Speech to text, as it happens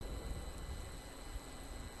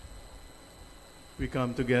We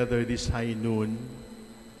come together this high noon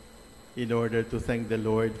in order to thank the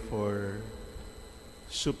Lord for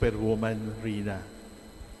Superwoman Rina.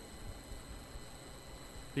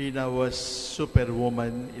 Rina was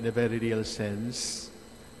superwoman in a very real sense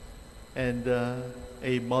and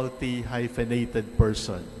a multi-hyphenated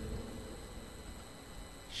person.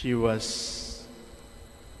 She was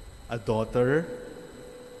a daughter,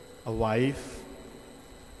 a wife,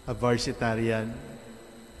 a varsitarian,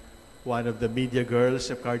 one of the media girls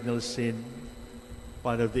of Cardinal Sin,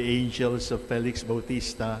 one of the angels of Felix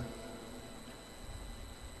Bautista,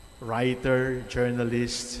 writer,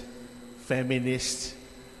 journalist, feminist,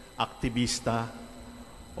 activista,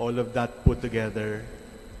 all of that put together,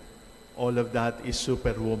 all of that is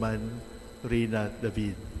Superwoman Rina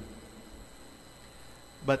David.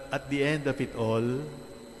 But at the end of it all,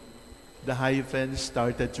 the hyphens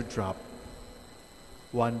started to drop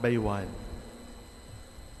one by one.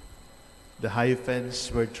 The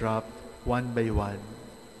hyphens were dropped one by one,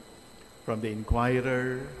 from the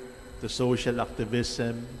Inquirer to social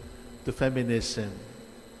activism to feminism.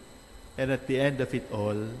 And at the end of it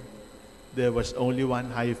all, there was only one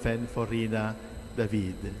hyphen for Rina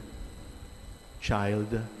David,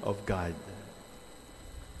 Child of God.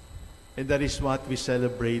 And that is what we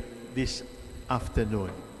celebrate this afternoon.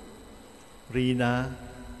 Rina,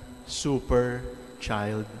 Super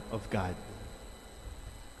Child of God,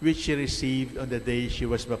 which she received on the day she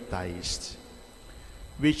was baptized,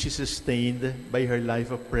 which she sustained by her life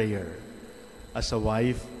of prayer as a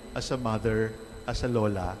wife, as a mother, as a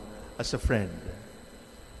lola, as a friend,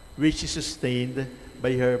 which is sustained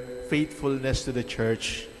by her faithfulness to the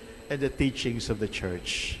Church and the teachings of the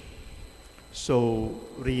Church. So,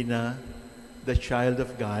 Rina, the child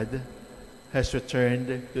of God, has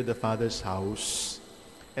returned to the Father's house,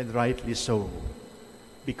 and rightly so,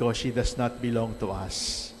 because she does not belong to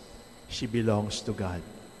us. She belongs to God.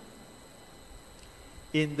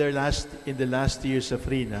 In the last years of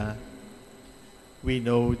Rina, we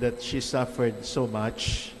know that she suffered so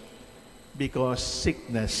much because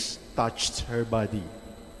sickness touched her body.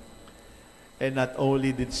 And not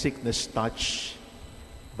only did sickness touch,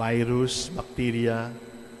 virus, bacteria,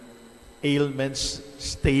 ailments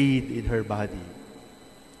stayed in her body.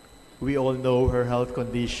 We all know her health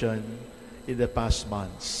condition in the past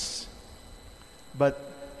months. But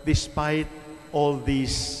despite all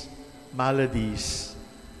these maladies,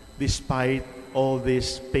 despite all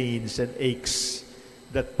these pains and aches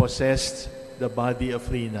that possessed the body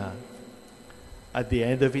of Rina, at the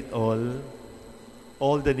end of it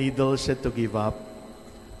all the needles had to give up,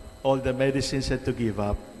 all the medicines had to give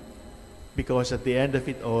up, because at the end of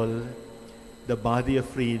it all, the body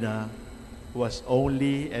of Rina was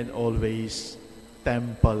only and always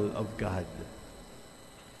temple of God.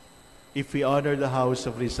 If we honor the house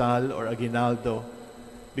of Rizal or Aguinaldo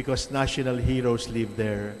because national heroes live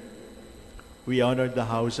there, we honor the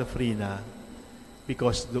house of Rina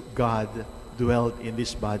because God dwelt in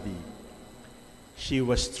this body. She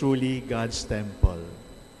was truly God's temple.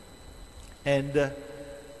 And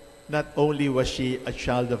not only was she a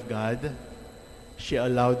child of God, she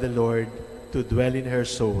allowed the Lord to dwell in her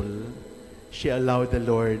soul. She allowed the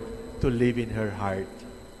Lord to live in her heart.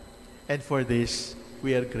 And for this,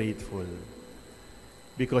 we are grateful.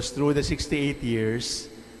 Because through the 68 years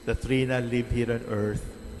that Rina lived here on earth,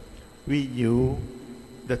 we knew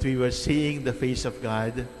that we were seeing the face of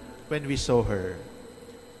God when we saw her.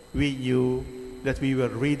 We knew that we were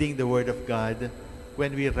reading the Word of God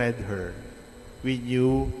when we read her. We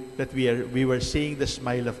knew that we were seeing the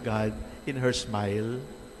smile of God in her smile.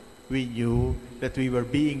 We knew that we were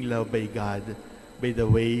being loved by God by the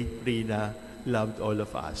way Rina loved all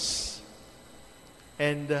of us.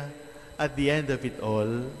 And at the end of it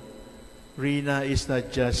all, Rina is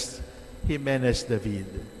not just Jimenez David.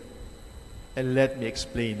 And let me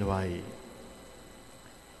explain why.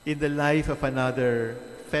 In the life of another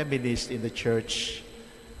feminist in the Church,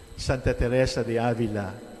 Santa Teresa de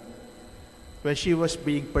Avila, when she was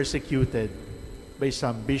being persecuted by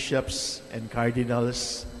some bishops and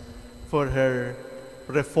cardinals for her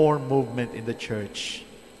reform movement in the Church,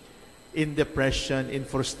 in depression, in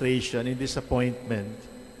frustration, in disappointment,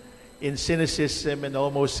 in cynicism and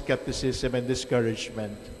almost skepticism and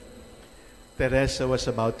discouragement, Teresa was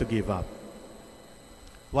about to give up.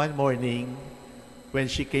 One morning, when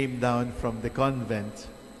she came down from the convent,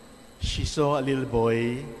 she saw a little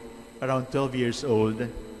boy, around 12 years old,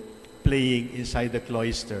 playing inside the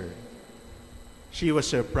cloister. She was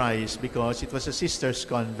surprised because it was a sister's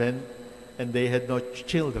convent and they had no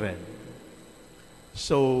children.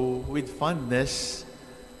 So, with fondness,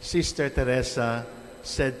 Sister Teresa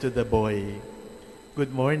said to the boy,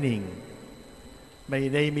 "Good morning. My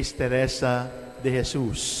name is Teresa de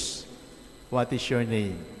Jesus. What is your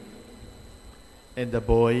name? And the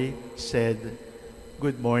boy said,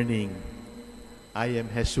 Good morning. I am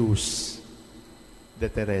Jesus de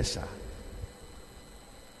Teresa.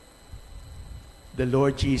 The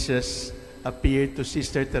Lord Jesus appeared to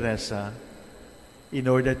Sister Teresa in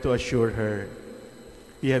order to assure her,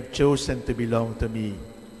 You have chosen to belong to me.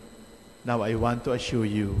 Now I want to assure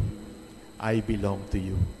you, I belong to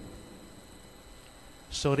you.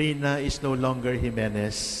 So Rina is no longer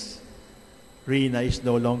Jimenez. Rina is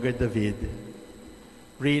no longer David.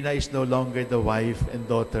 Rina is no longer the wife and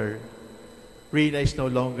daughter. Rina is no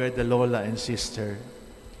longer the Lola and sister.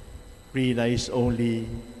 Rina is only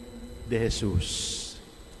the Jesus.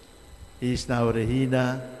 He is now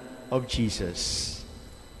Regina of Jesus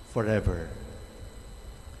forever.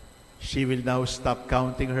 She will now stop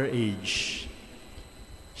counting her age.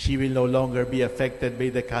 She will no longer be affected by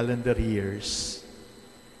the calendar years.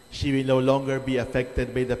 She will no longer be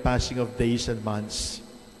affected by the passing of days and months,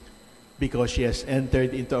 because she has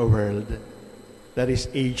entered into a world that is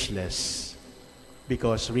ageless,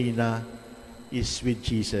 because Rina is with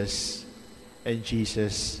Jesus and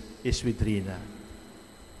Jesus is with Rina.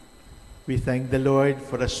 We thank the Lord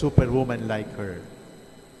for a superwoman like her.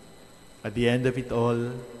 At the end of it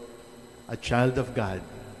all, a child of God.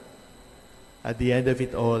 At the end of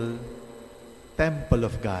it all, temple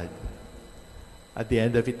of God. At the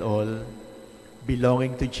end of it all,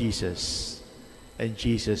 belonging to Jesus and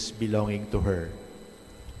Jesus belonging to her.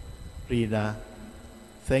 Rina,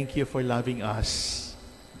 thank you for loving us.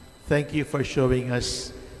 Thank you for showing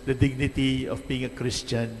us the dignity of being a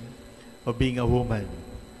Christian, of being a woman,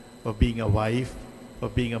 of being a wife,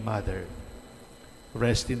 of being a mother.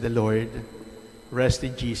 Rest in the Lord. Rest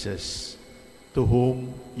in Jesus, to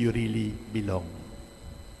whom you really belong.